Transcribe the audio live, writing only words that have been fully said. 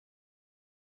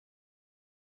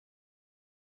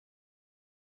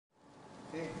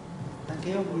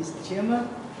Thank you, Mr. Chairman.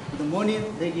 Good morning,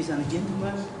 ladies and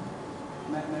gentlemen.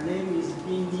 My name is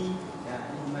Bindi.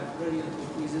 It's my pleasure to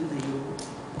present to you.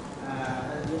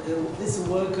 This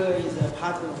work is a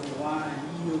part of one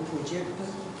EU project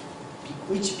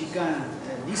which began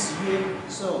this year,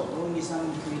 so only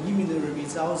some preliminary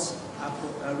results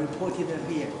are reported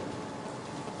here.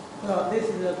 So this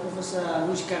is Professor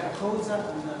Rushka Koza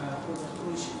and Professor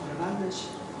Rush Fernandez.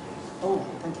 Oh,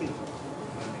 thank you.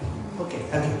 Okay,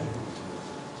 thank you.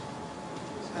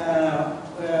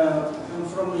 I'm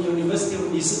from the University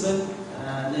of Lisbon,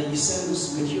 the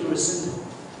Essence Material Center.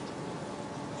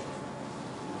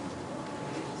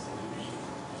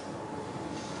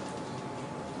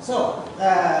 So,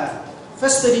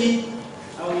 firstly,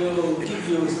 I will give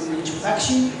you some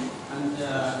introduction and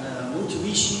the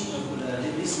motivation of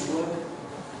this work.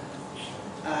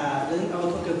 Then I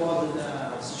will talk about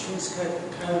the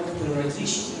strength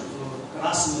characterization of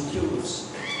glass materials.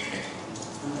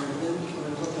 And then we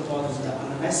will talk about the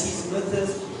analysis method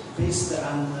based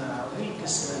on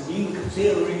weakest link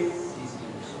theory,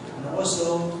 and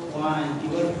also one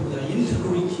develop the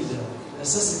integrated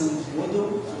assessment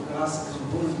model of glass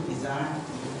component design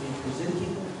will be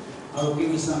presented. I will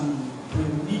give you some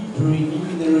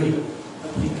preliminary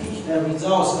application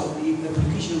results of the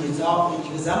application result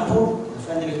example, and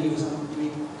finally give you some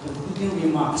concluding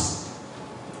remarks.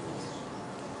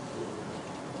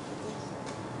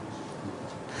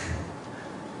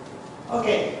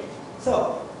 Okay,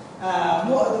 so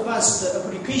more advanced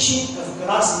application of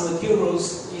glass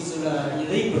materials is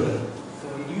enabling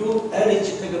for new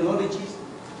energy technologies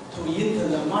to enter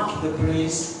the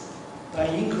marketplace by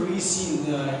increasing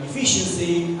the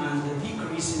efficiency and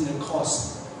decreasing the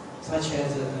cost, such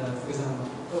as, for example,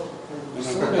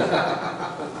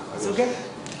 it's okay?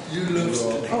 You look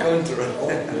counter.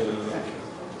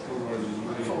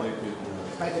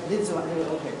 This one,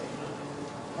 okay.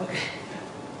 Okay.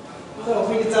 So,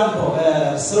 for example,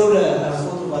 solar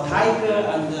photovoltaic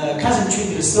and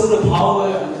concentrated solar power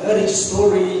and energy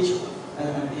storage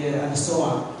and so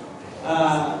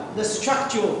on. The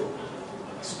structural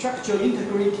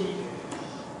integrity.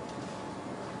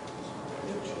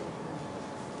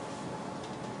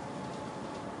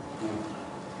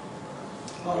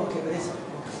 Oh, okay, but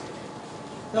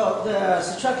so the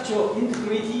structural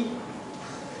integrity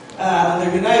and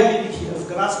the reliability of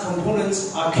glass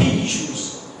components are key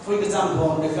issues. For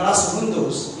example, the glass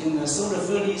windows in the solar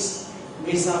furnace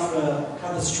may suffer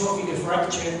catastrophic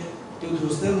fracture due to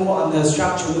thermal and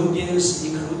structural loadings,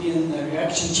 including the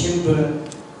reaction chamber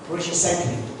pressure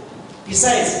cycling.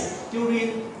 Besides,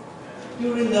 during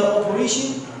the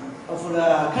operation of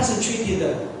the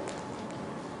concentrated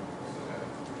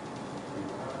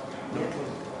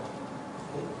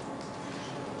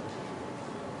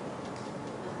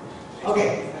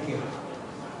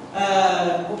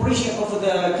operation of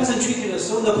the concentrated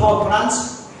solar power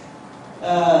plants,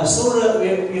 solar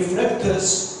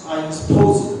reflectors are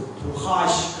exposed to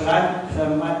harsh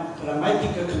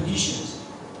climatic conditions,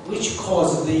 which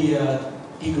cause the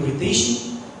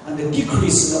degradation and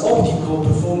decrease the optical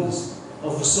performance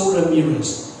of solar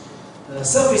mirrors.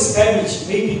 Surface damage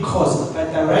may be caused by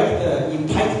direct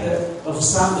impact of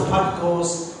sound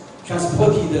particles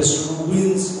transported through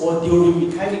winds or during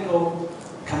mechanical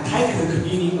contact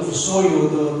cleaning of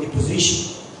soil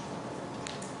deposition.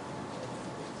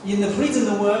 In the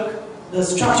present work, the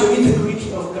structural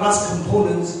integrity of glass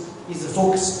components is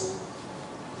focused.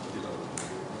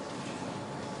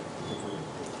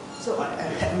 So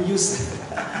I'm used.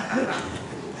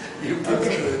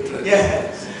 Okay.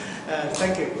 Yeah.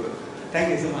 Thank you. Thank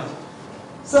you so much.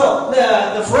 So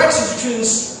the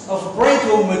fractions of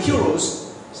brittle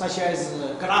materials, such as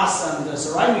glass and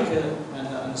ceramic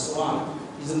and so on,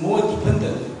 is more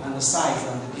dependent on the size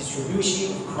and the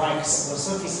distribution of cracks or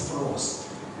surface flaws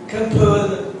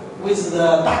compared with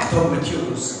the ductile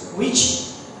materials,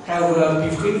 which have a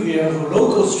behavior of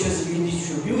local stress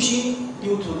redistribution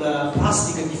due to the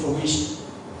plastic deformation.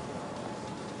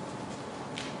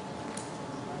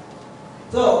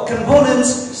 So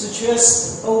components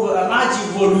stressed over a large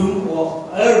volume or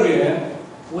area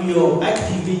will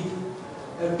activate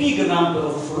a big number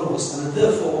of flows and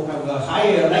therefore have a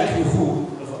higher likelihood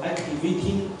of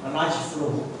activating a large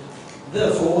flow,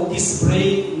 therefore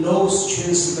display low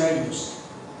stress values.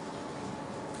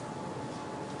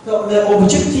 So the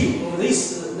objective of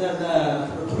this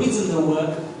the present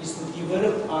work is to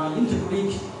develop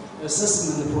integrated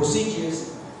assessment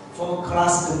procedures for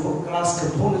glass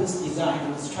components design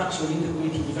and structural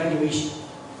integrity evaluation.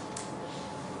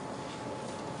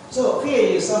 So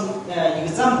here are some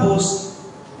examples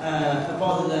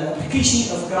about the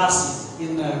application of glasses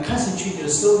in concentrated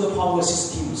solar power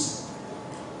systems.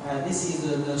 This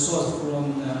is the source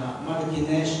from Martin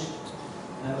Nash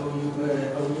of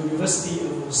University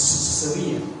of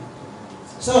Seville.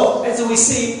 So as we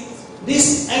see,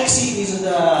 this axis is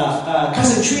the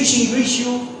concentration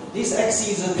ratio. This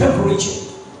axis is the temperature.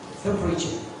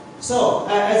 So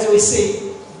as we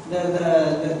see,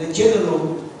 the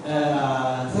general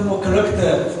thermal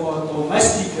character for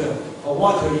domestic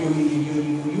water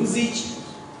usage.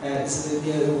 So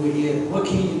we are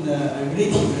working in the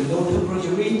relatively low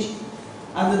temperature range,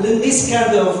 and then this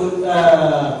kind of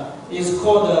is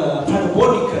called a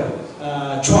parabolic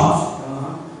trough.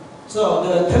 So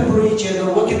the temperature,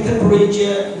 the working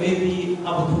temperature may be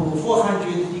up to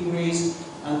 400 degrees,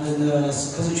 and then the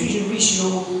concentration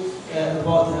ratio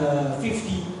about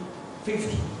 50.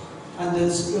 And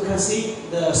as you can see,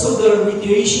 the solar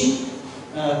radiation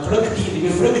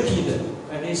reflected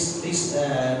by this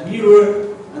mirror,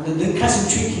 and then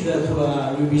concentrated to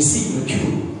a receiver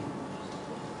tube.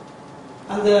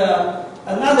 And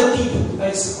another tip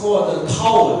is called the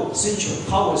tower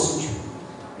central.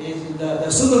 The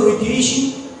solar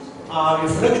radiation are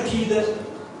reflected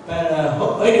by the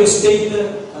radiostate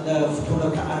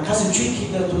and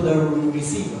concentrated to the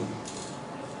receiver.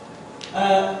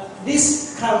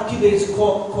 This cavity is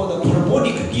called the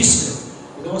parabolic disk.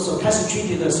 It also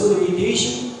concentrated the solar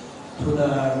radiation to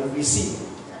the receiver.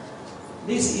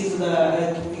 This is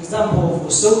the example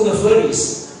of solar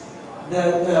furnace.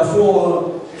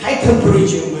 For high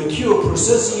temperature material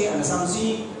processing and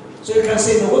something. So you can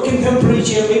say the working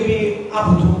temperature may be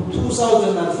up to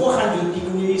 2,400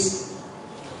 degrees,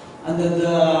 and the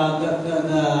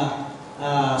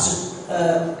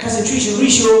concentration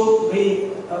ratio may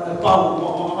about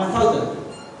 1,000.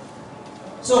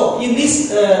 So in this,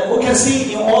 we can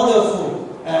see in order for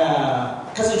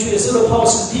concentrated solar power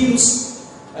systems,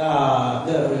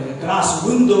 the glass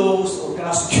windows or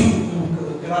glass tube,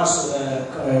 glass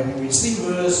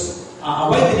receivers are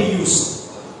widely used.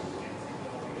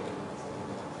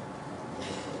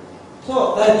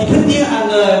 So depending on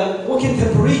the working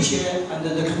temperature and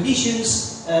the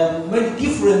conditions, many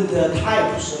different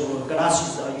types of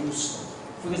glasses are used.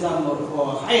 For example, for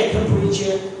higher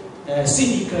temperature,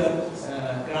 silicon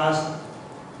glass,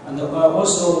 and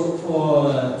also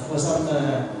for some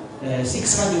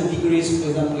 600 degrees, for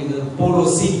example, the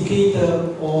borosilicate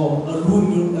or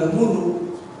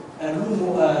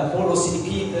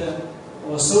borosilicate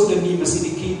or sodium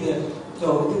silicate.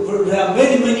 So there are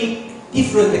many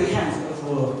different kinds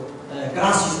of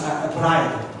glasses are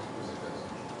applied.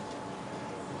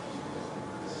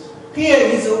 Here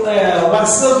is one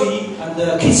survey and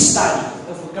a case study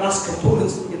of glass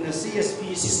components in the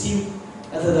CSP system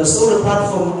at the solar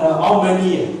platform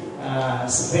Almeria,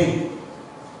 Spain.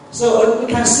 So we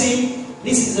can see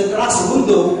this is a glass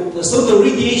window. The solar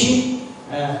radiation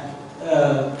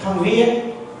come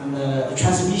here and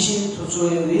transmission to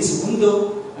this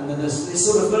window and the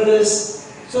solar furnace.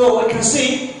 So we can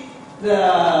see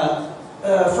the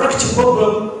fracture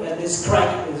problem. This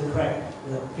crack is cracked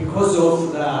because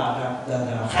of the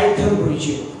high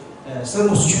temperature,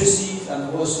 thermal stresses,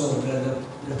 and also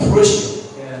the pressure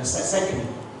cycling.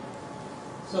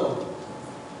 So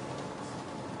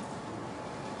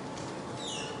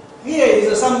here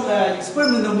is some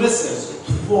experimental methods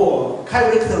for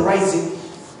characterizing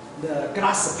the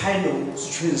glass panel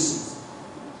strength.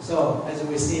 So as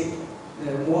we see,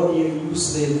 more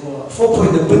used for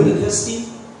 4-point bend testing.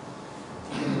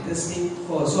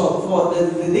 For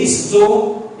this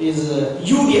zone is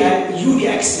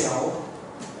uniaxial,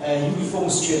 uniform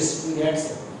stress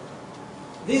uniaxial.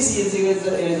 This is a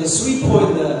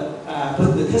 3-point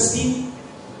bend testing.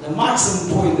 The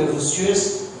maximum point of stress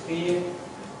here.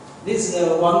 This is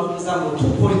one example,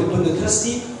 2-point bend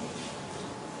testing.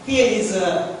 Here is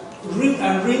ring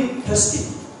and ring testing.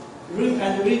 Ring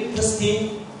and ring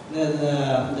testing.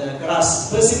 The glass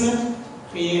specimen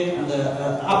here and the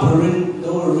upper ring,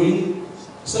 lower ring.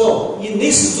 So in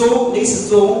this zone,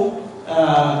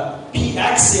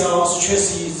 p-axial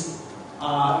stresses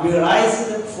are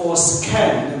realized for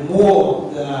scan more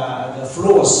the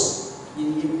floors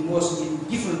in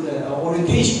different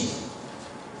orientations.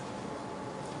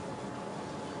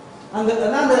 And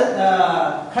another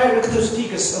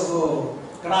characteristics of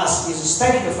glass is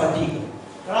static fatigue.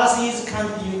 Glass is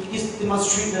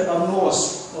demonstrated a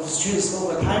loss of strength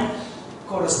over time,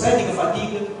 called static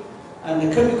fatigue, and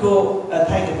the chemical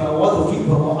attack by water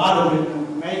vapor or other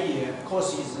media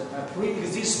causes a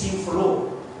pre-existing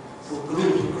flow to grow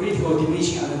to critical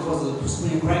dimension and cause to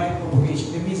spring crack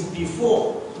propagation. That means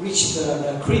before reach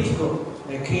the critical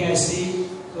KIC,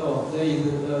 so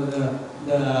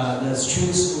the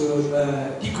strength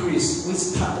will decrease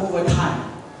with time, over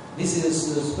time. This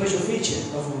is a special feature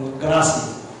of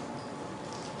glass.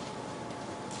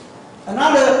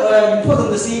 Another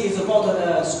important thing is about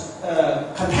the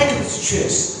contact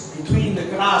stress between the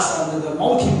glass and the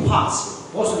melting parts.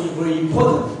 Also very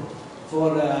important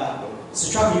for the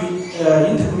structural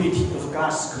integrity of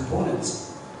glass components.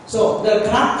 So the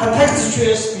contact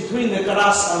stress between the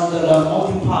glass and the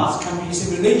melting parts can be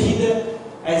simulated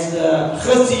as the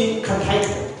Hertz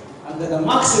contactor, and the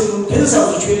maximum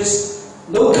tensile stress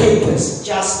located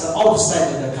just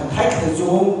outside the contact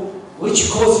zone, which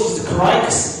causes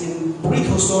cracks in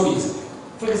brittle solids.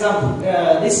 For example,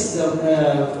 this is the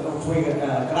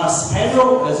glass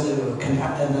panel as the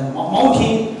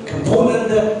mounting component,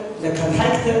 the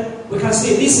contactor. We can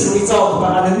see this result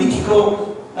by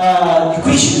analytical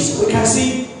equations. We can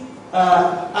see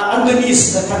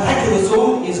underneath the contactor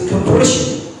zone is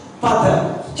compression,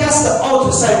 but just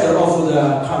outside of the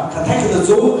contactor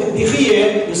zone,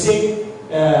 here you see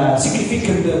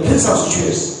significant tensile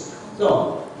stress.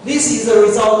 So this is the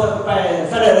result by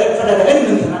finite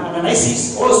element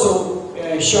analysis. Also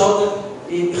showed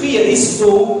here this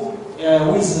zone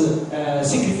with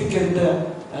significant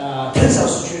tensile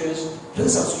stress,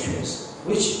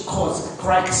 which cause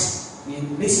cracks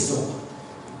in this zone.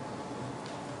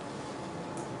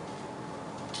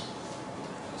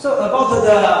 So about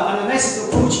the analysis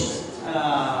approaches,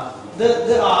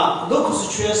 there are local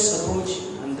stress approach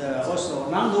and also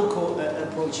non-local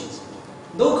approaches.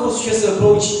 Local stress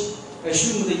approach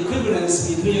assumes the equivalence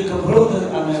between a component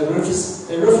and a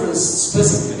reference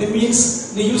specimen. It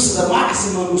means they use the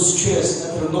maximum stress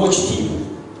at the notch tip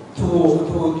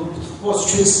for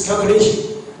stress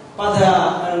calculation. But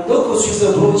local stress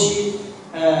approach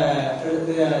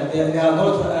they are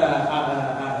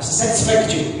not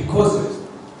satisfactory because,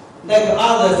 like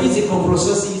other physical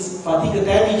processes, fatigue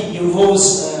damage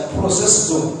involves process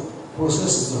zone.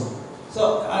 So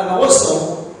and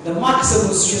also the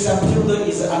maximum stress amplitude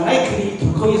is unlikely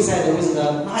to coincide with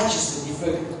the largest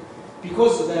defect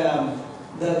because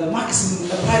the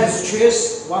maximum applied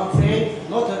stress one plane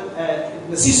not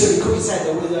necessarily coincide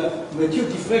with the material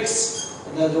defects,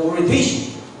 the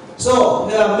orientation. So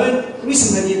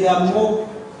recently there are more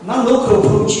non-local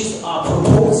approaches are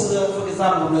proposed. For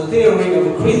example, the theory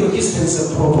of critical distance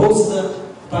proposed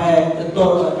by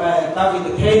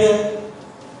David Taylor.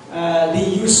 They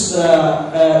use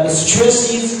the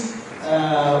stresses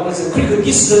with the critical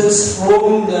distance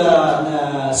from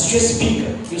the stress peak.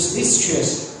 Use this stress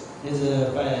is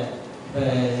by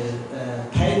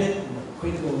Taylor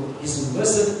critical distance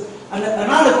method. And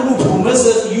another group of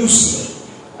methods use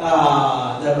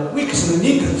the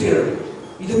Wilkinson-Link theory.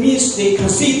 It means they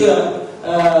consider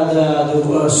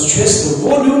the stress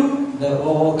volume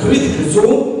or critical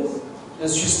zone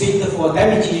as state for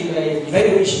damage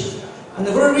evaluation. And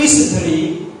very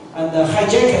recently,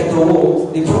 Hijack et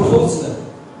al. They proposed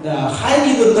the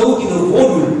highly loaded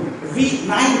volume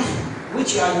V90,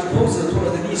 which are exposed to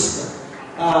at least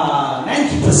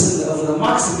 90% of the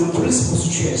maximum principal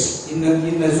stress in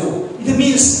the zone. It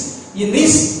means in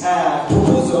this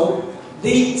proposal,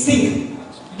 they think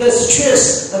the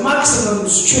stress, the maximum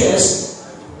stress,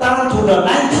 down to the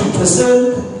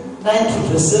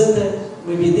 90%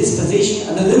 will be this position,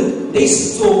 and then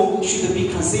this zone should be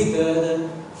considered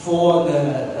for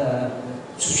the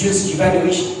stress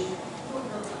evaluation.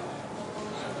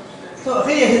 So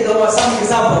here there was some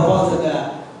example about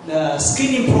the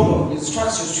scaling problem with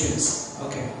structural stress.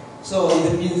 Okay, so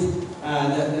it means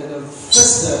the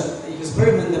first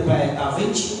experiment by Da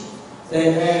Vinci,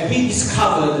 he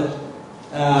discovered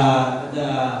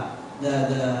the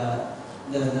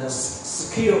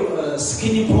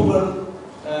scaling problem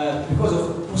because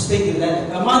of postulated that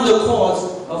among the cores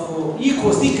of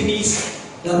equal thickness,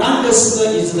 the longest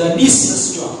is the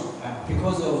least strong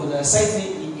because of the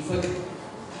seismic effect.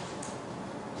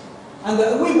 And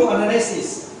the Weibull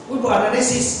analysis,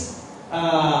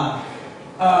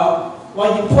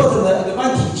 one important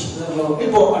advantage of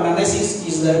Weibull analysis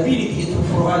is the ability to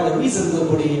provide a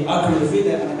reasonably accurate field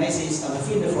analysis and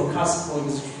field forecast for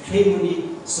extremely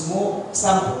small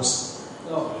samples.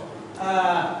 So,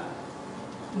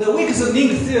 the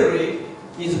Wilkinson-Link theory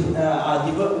is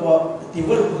developed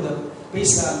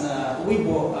based on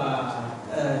Weibull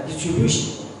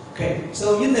distribution. Okay,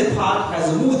 so in the part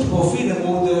has multiple field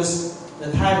models.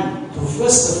 The time to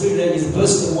first field is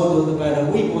best modeled by the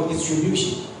Weibull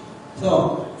distribution.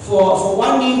 So for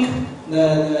one link,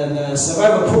 the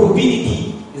survival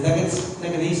probability is like this.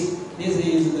 This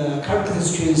is the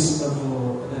characteristics of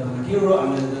the material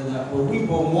and the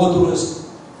Weibull modulus.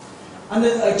 And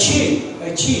a chain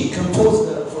composed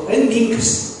of n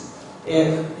links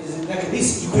is like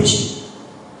this equation.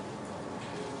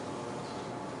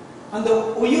 And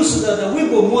we use the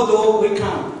Weibull model.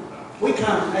 We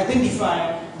can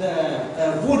identify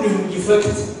the volume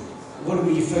effects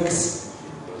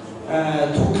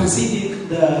to consider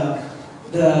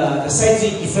the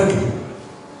sizing effect.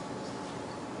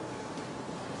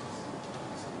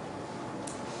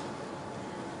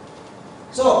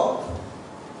 So,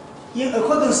 in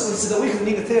accordance with the weak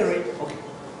link theory,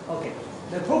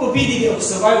 the probability of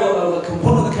survival of a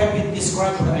component can be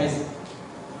described as.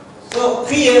 So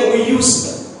here we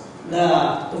use the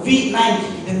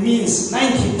V90, that means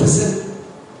 90%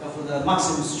 of the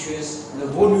maximum stress, the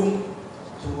volume,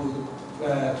 to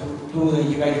do the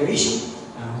evaluation.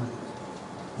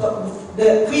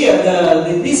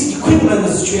 This equivalent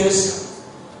stress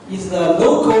is the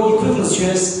local equivalent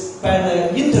stress by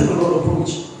the integral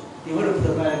approach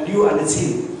developed by Liu and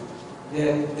Qin.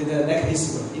 Like this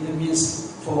one. It means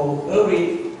for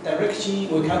every direction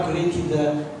we calculated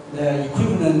the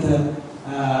equivalent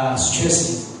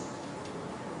stresses.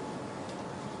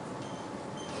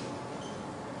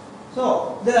 So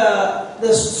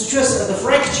the stress of the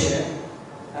fracture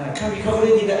can be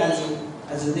calculated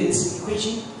as this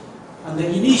equation, and the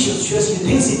initial stress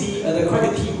intensity of the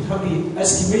crack tip can be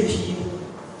estimated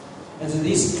as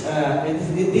this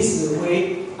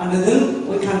way, and then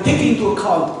we can take into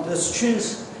account the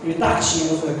strength reduction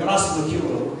of the glass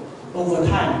material over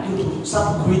time due to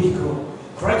subcritical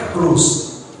crack growth.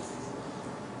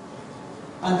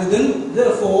 And then,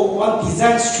 therefore, one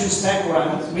design stress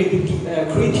diagram may be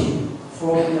created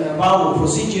from the above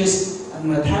procedures,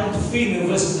 and the time to failure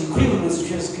versus equivalent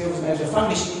stress curves as a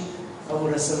function of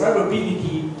the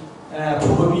survivability,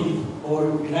 probability, or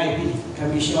reliability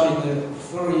can be shown in the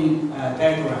following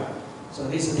diagram. So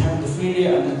this is time to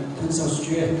failure and the tensile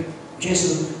stress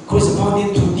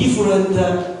corresponding to different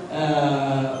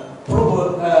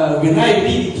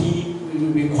reliability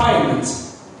requirements.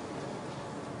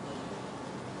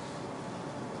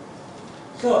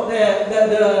 So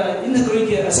the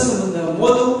integrated assessment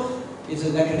model is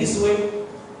like this way.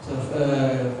 So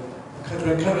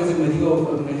covers the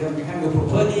mechanical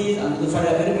properties and the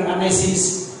final element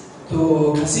analysis to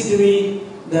considering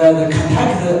the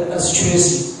contact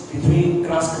stress between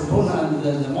glass component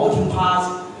and the mounting parts,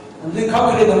 and then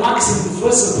calculate the maximum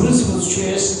first principal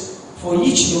stress for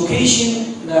each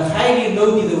location. The highly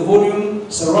loaded volume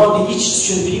surrounding each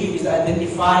stress peak is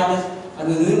identified,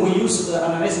 and then we use the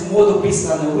analysis model based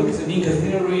on the weak link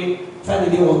theory.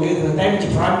 Finally, we'll get the damage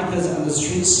parameters and the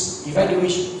stress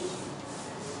evaluation.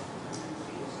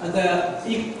 And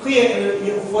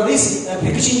here, for this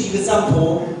application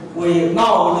example,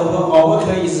 our work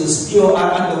is still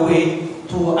underway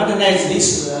to analyze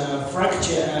this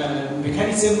fracture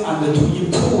mechanism and to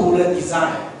improve the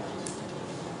design.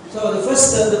 So the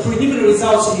first, the preliminary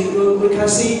results, we can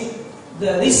see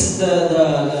this is the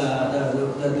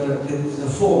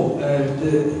form,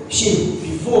 the shape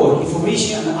before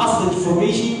deformation and after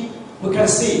deformation. We can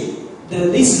see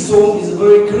that this zone is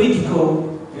very critical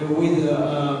with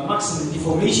maximum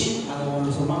deformation and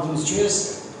also maximum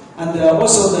stress, and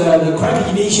also the crack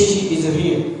initiation is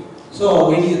here. So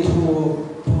we need to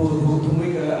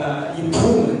make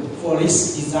improvement for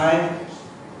this design.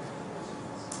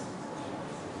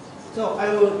 So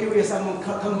I will give you some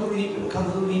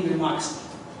concluding remarks.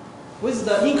 With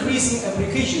the increasing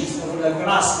applications of the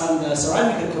glass and the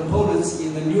ceramic components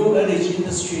in the new energy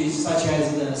industries such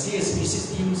as the CSP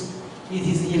systems, it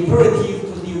is imperative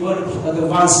to develop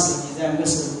advanced design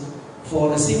methods for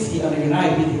the safety and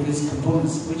reliability of these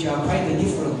components, which are quite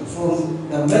different from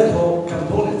the metal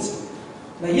components.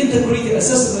 The integrated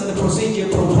assessment procedure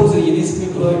proposed in this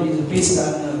paper is based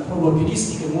on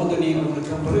probabilistic modeling of the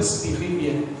complex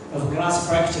behavior of glass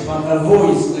fracture, but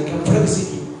avoids the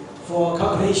complexity for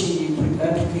calculation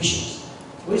applications.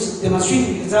 With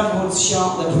demonstrated examples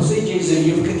shown, the procedure is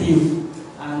effective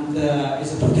and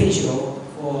is potential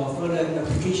for further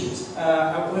applications.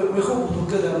 We hope to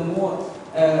get more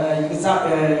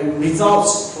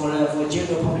results for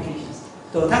general publications.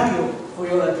 So thank you for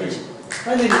your attention.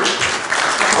 Finally,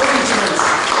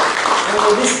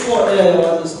 this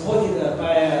was supported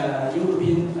by a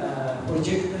European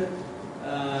project.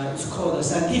 It's called the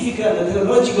Scientific and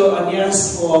Technological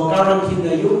Alliance for Guaranteeing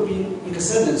the European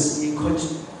Excellence in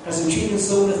Concentrated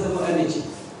Solar Thermal Energy.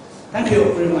 Thank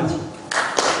you very much.